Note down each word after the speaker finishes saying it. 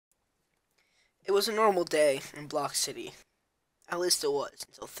It was a normal day in Block City. At least it was,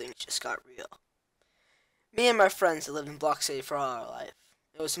 until things just got real. Me and my friends had lived in Block City for all our life.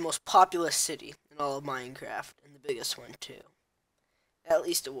 It was the most populous city in all of Minecraft, and the biggest one too. At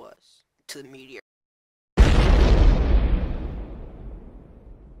least it was, to the meteor.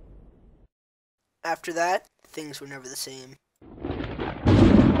 After that, things were never the same.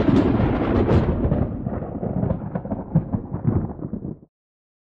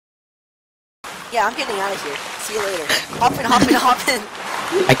 Yeah, I'm getting out of here. See you later. Hop in, hop in, hop in.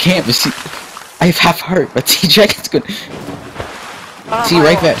 I can't, but see, I have half heart, but see, Dragon's good. See,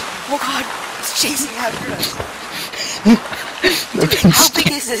 right there. Oh god, it's chasing after us. The Dude, how thing's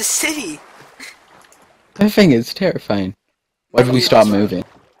big is this city? That thing is terrifying. Why did we stop moving?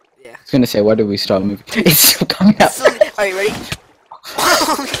 Yeah. I was gonna say, why did we stop moving? It's still coming out. Are you ready?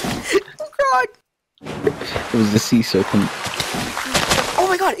 Oh god. It was the sea serpent. Oh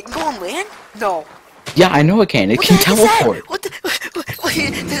my god, it can go on land? No. Yeah, I know it can. It What can the heck is teleport. that? What the?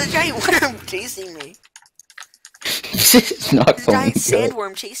 There's a giant worm chasing me. This is not There's a going giant good.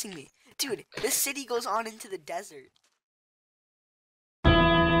 sandworm chasing me. Dude, this city goes on into the desert.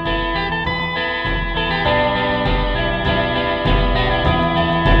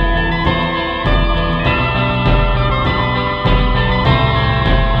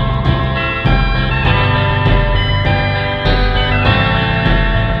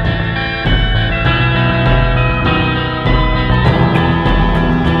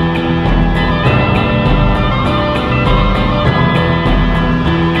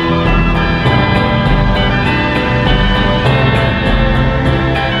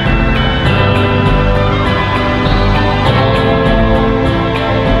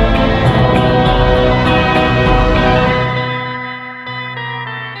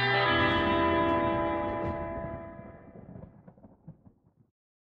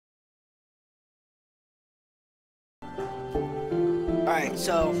 Alright,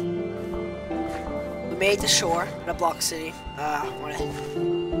 so we made the shore in a block city. Wanna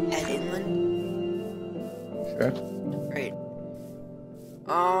head inland? Sure. Great.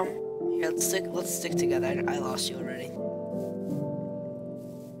 Here, let's stick together. I lost you already.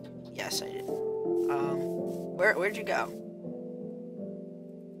 Yes, I did. Where'd you go?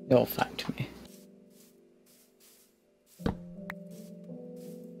 You'll find me.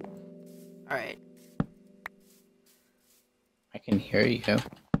 Alright. I can hear you.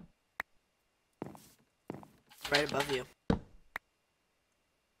 Right above you.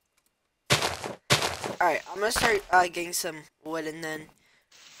 Alright, I'm gonna start getting some wood, and then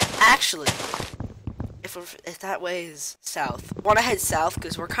actually, if that way is south, I want to head south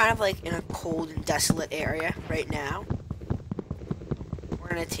because we're kind of like in a cold and desolate area right now. We're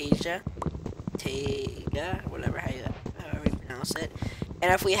in a Taiga, whatever however you pronounce it.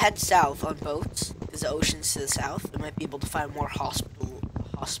 And if we head south on boats, because the ocean's to the south, we might be able to find more hospitable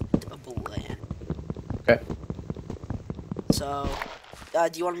land. Okay. So,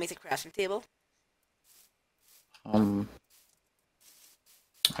 do you want to make the crafting table?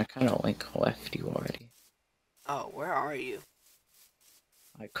 I kind of like left you already. Oh, where are you?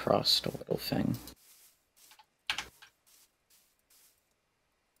 I crossed a little thing.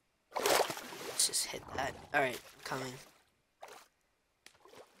 Let's just hit that. Alright, I'm coming.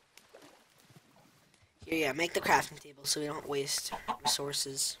 Here, yeah, make the crafting table so we don't waste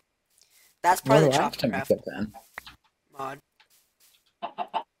resources. That's part of the Well, I have chop to make craft it then. mod.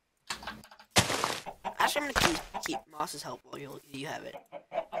 Actually, I'm gonna keep Moss's help while you have it.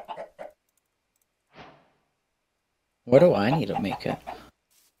 What do I need to make it?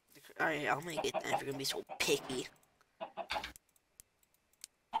 Alright, I'll make it then if you're gonna be so picky.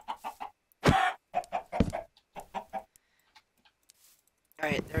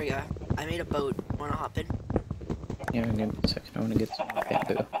 Alright, there we go. I made a boat. Wanna hop in? Yeah, give me a second. I want to get some more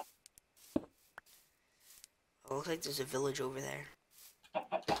bamboo. Oh, looks like there's a village over there.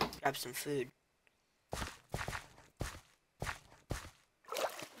 Grab some food.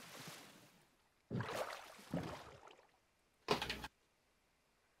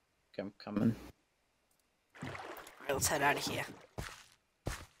 Okay, I'm coming. Alright, let's head out of here.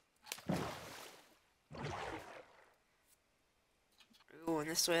 We're going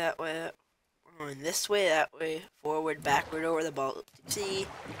this way, that way. We're going this way, that way. Forward, backward, over the ball. See,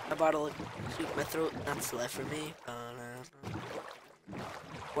 a bottle of soup my throat. That's the life for me.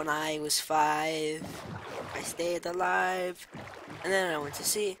 When I was 5, I stayed alive. And then I went to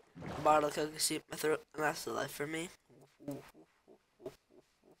sea. A bottle of cocoa soup my throat. And that's the life for me.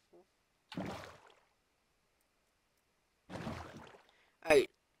 Alright.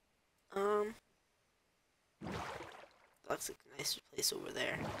 Looks like a nice place over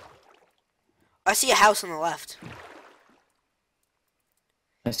there. I see a house on the left.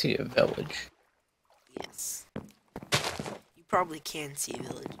 I see a village. Yes. You probably can see a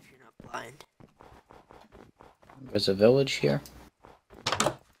village if you're not blind. There's a village here.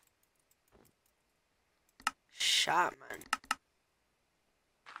 Shot, man.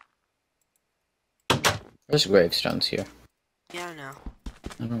 There's gravestones here. Yeah, I know.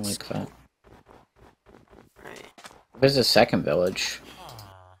 I don't like that. Alright. There's a second village.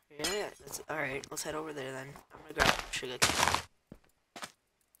 Yeah, alright. Let's head over there then. I'm gonna grab sugar cane.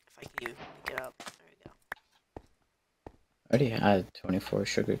 If I can even pick it up. There we go. I already had 24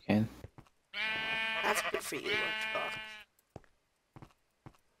 sugarcane. That's good for you, Lunchbox.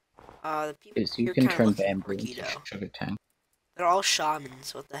 The people Is you here can kind of turn look bamboo quirky, into though. sugarcane. They're all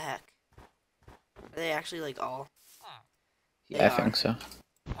shamans. What the heck? Are they actually like all? Yeah, I think so.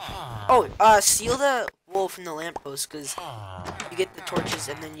 Oh, steal the wool from the lamppost, because you get the torches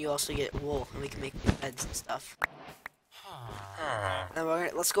and then you also get wool, and we can make beds and stuff. Now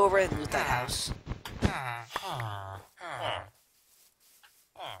let's go over and loot that house.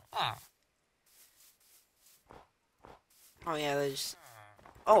 Oh yeah, there's...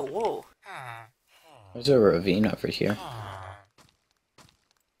 Oh, whoa. There's a ravine over here.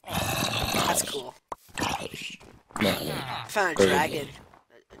 That's cool. I found a dragon.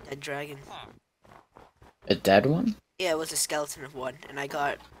 A dead dragon. A dead one? Yeah, it was a skeleton of one, and I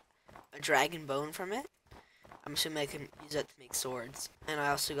got a dragon bone from it. I'm assuming I can use that to make swords. And I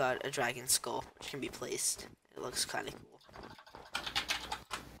also got a dragon skull, which can be placed. It looks kind of cool.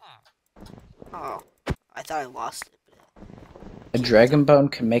 Oh, I thought I lost it. A dragon bone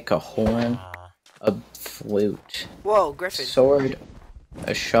can make a horn, a flute, Whoa, Griffin. sword,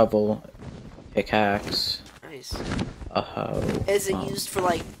 a shovel, pickaxe, Nice. a hoe. Is it used for,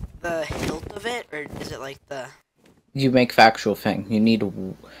 like, the hilt of it, or is it, like, the... You make factual thing. You need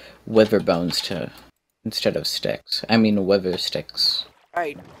wither bones to... instead of sticks. I mean wither sticks.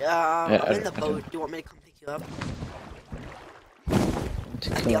 Alright, I'm in the boat. Do you want me to come pick you up?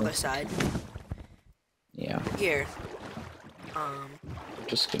 At the other side. Yeah. Here.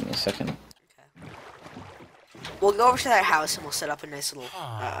 Just give me a second. Okay. We'll go over to that house and we'll set up a nice little,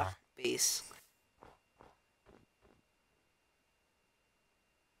 base.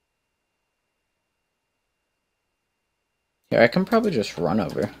 Here, I can probably just run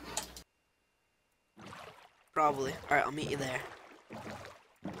over. Probably. Alright, I'll meet you there.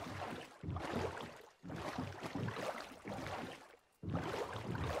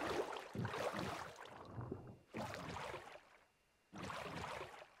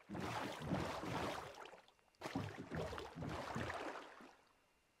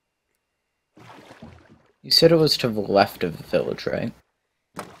 You said it was to the left of the village, right?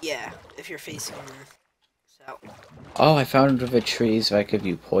 Yeah, if you're facing the south. Oh, I found the trees that give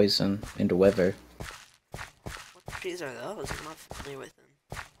you poison and wither. What trees are those? I'm not familiar with them.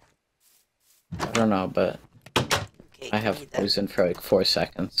 I don't know, but Okay, I have poison for like 4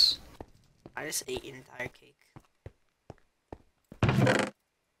 seconds. I just ate an entire cake.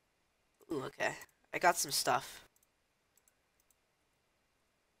 Ooh, okay. I got some stuff.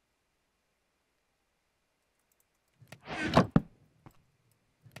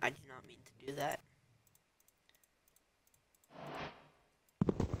 I did not mean to do that.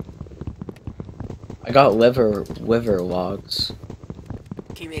 I got wither logs.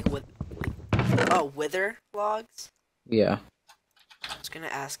 Can you make wither logs? Yeah. I was gonna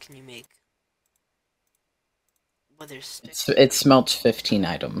ask, can you make wither sticks? It smelts 15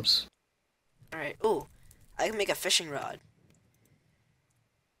 items. Alright, ooh. I can make a fishing rod.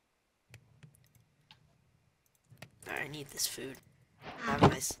 Alright, I need this food. I have a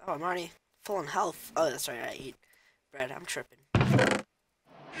nice... Oh, I'm already full on health. Oh, that's right, I eat bread. I'm tripping.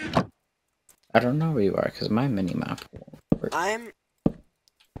 I don't know where you are, because my mini-map won't work.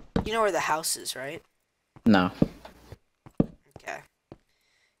 You know where the house is, right? No. Okay.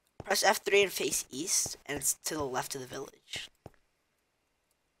 Press F3 and face east, and it's to the left of the village.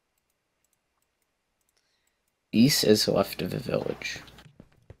 East is left of the village.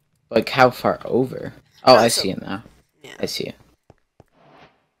 Like, how far over? Oh, I see it now. Yeah. I see it.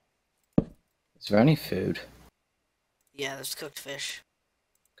 Is there any food? Yeah, there's cooked fish.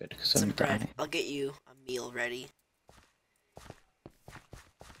 Good, because Some I'm bread. dying. I'll get you a meal ready.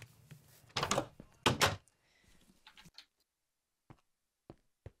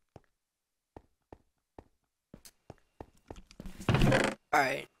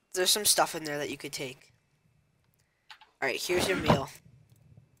 Alright, there's some stuff in there that you could take. Alright, here's your meal.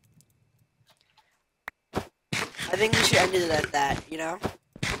 I think we should end it at that, you know?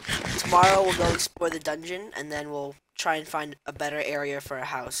 Tomorrow we'll go explore the dungeon, and then we'll try and find a better area for a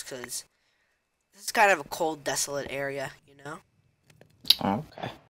house, because This is kind of a cold, desolate area, you know? Okay.